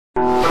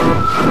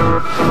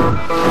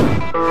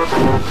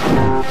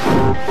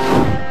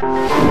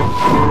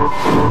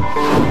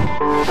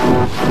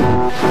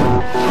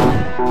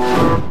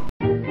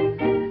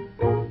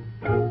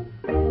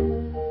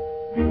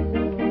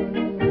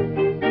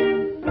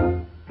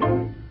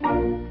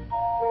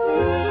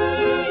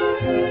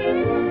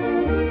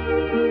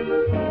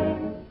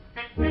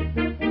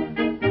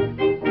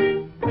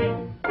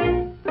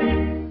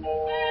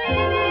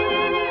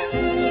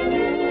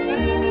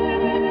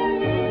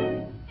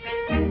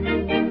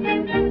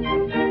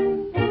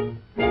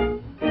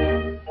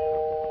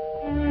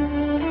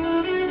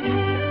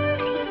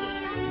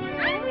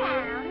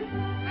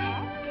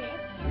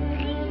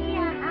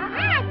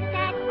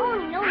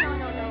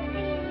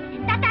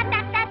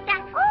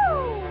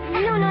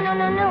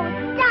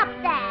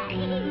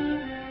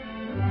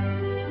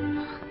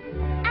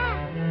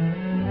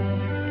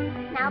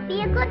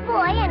Be a good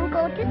boy and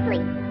go to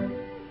sleep.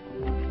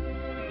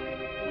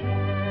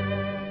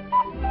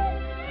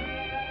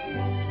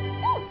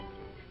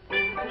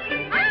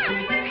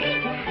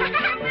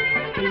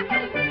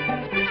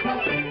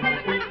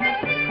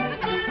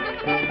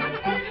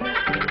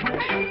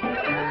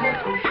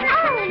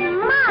 Oh,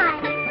 my!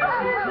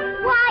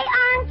 Why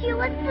aren't you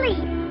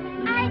asleep?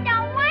 I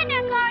don't want to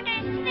go to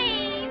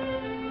sleep.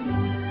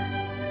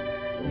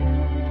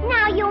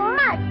 Now you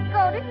must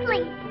go to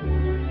sleep.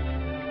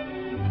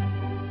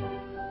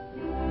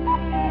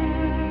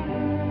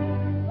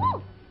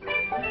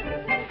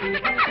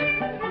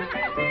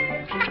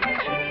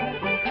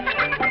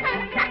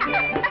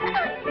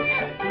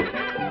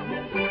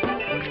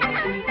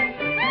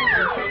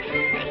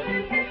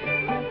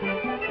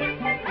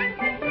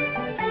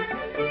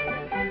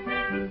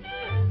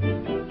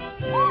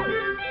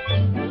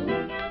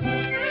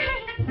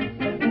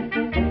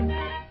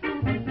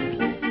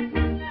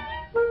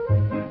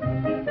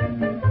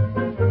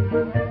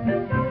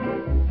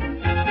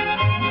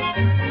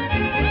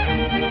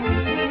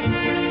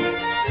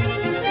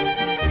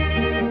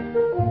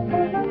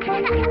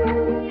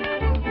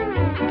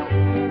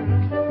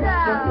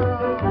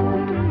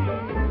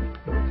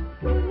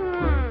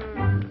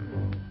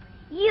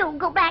 You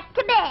go back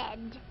to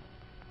bed.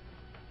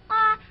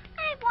 I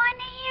want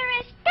to hear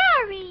a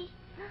story.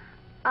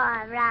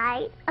 All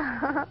right.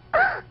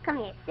 Come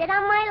here, sit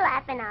on my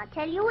lap and I'll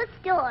tell you a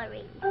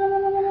story.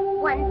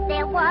 Once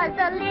there was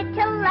a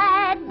little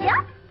lad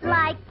just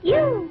like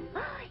you.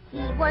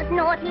 He was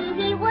naughty,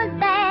 he was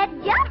bad,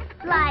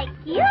 just like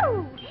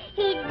you.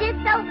 He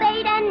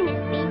disobeyed and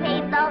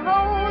misbehaved the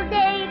whole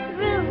day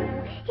through.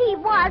 He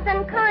was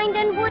unkind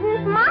and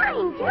wouldn't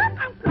mind,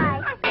 just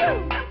like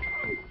you.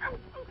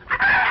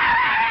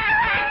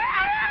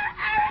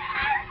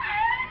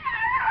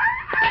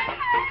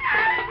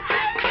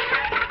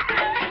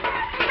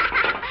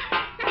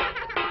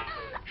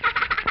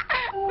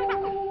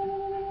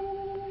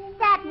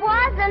 That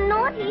was a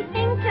naughty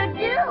thing to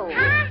do.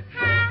 Ha,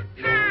 ha,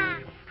 ha.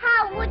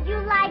 How would you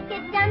like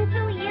it done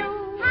to you?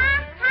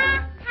 Ha,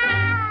 ha,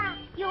 ha.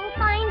 You'll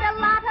find a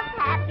lot of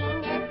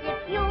happiness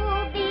if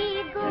you'll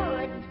be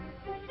good.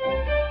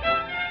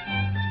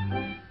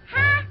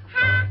 Ha,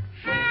 ha,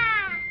 ha.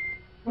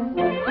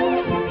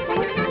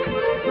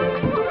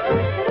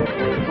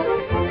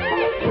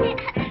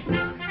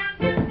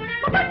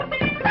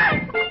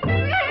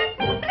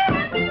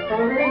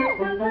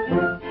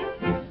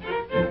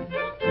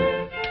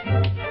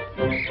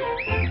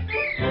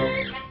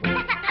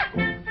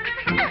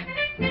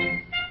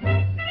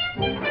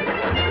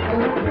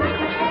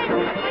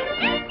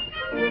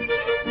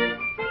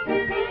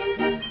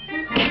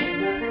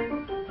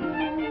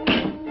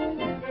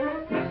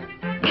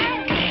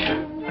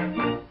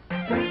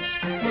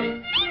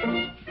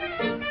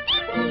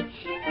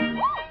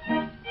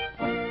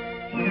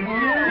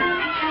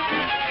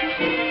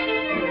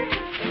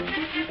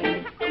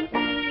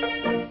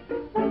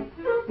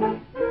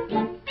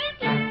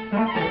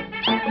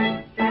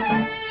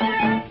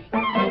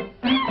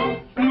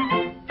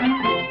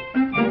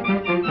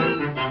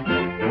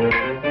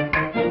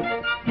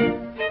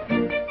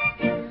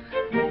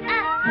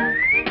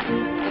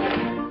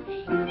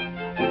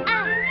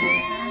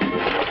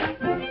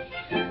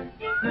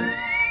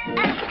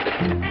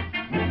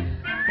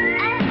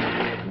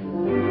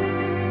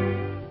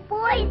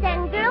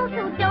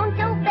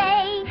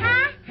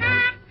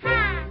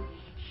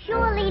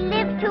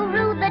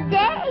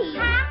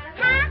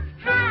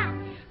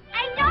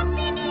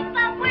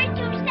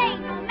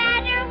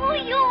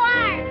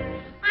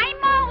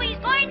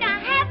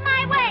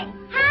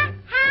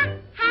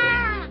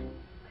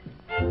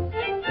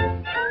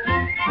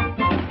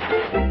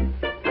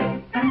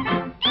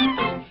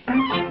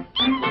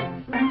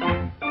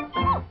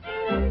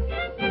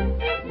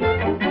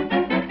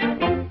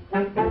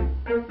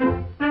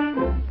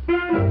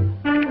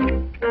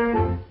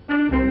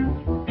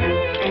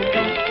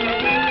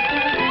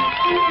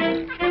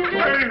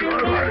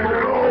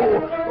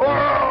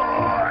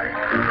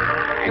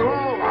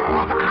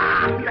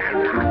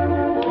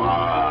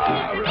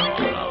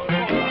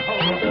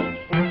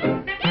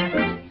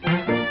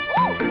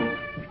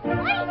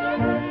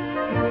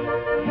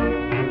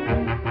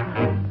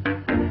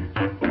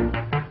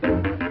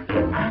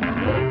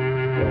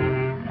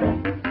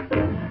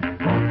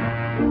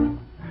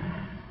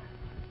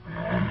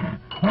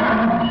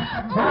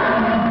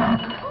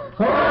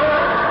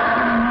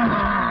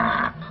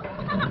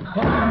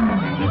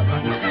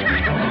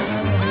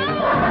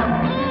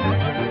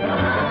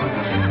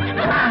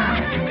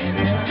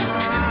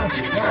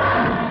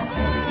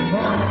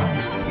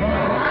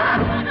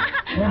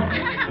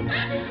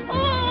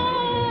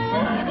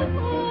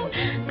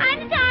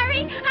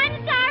 I'm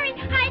sorry,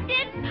 I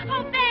didn't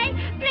obey.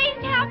 Please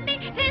help me.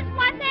 There's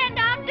one thing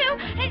I'll do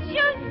as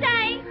you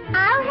say.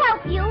 I'll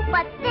help you,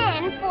 but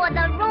then for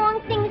the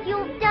wrong things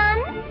you've done,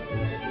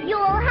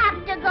 you'll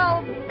have to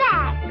go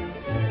back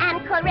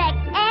and correct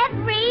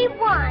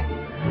everyone.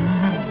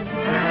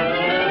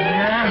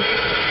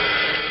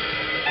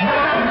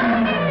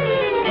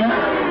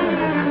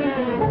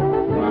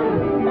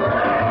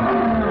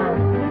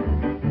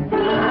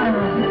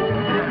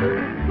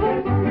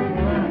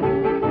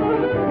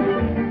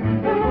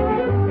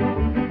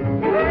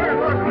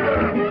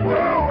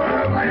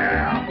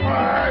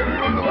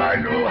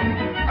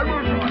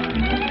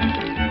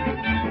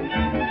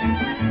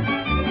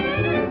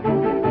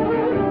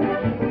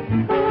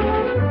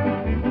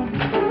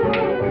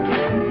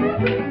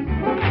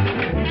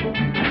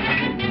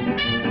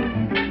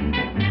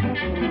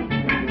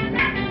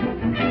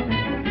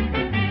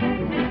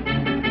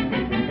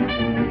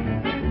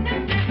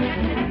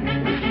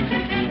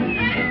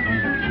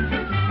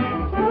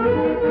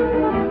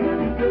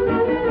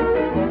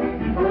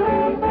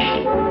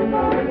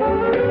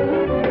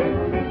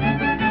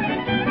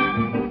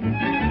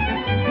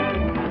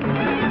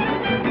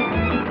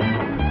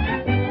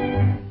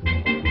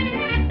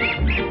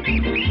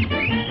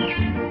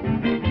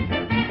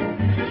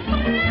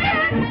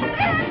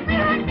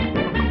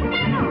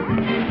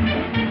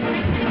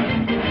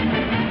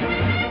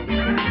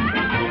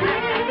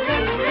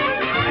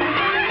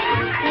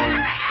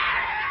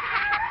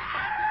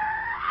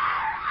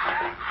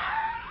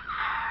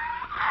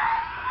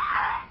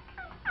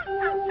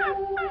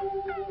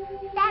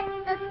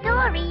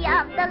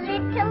 Of the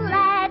little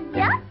lad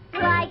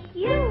just like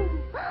you.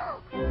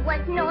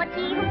 Was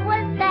naughty, who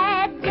was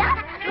bad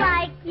just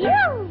like you.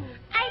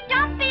 I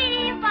don't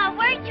believe a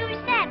word you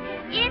said.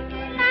 It's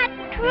not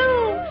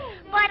true.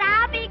 But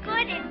I'll be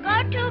good and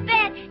go to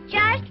bed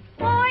just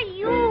for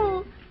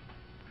you.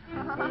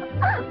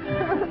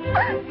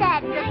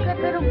 That's a good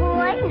little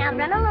boy. Now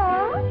run along.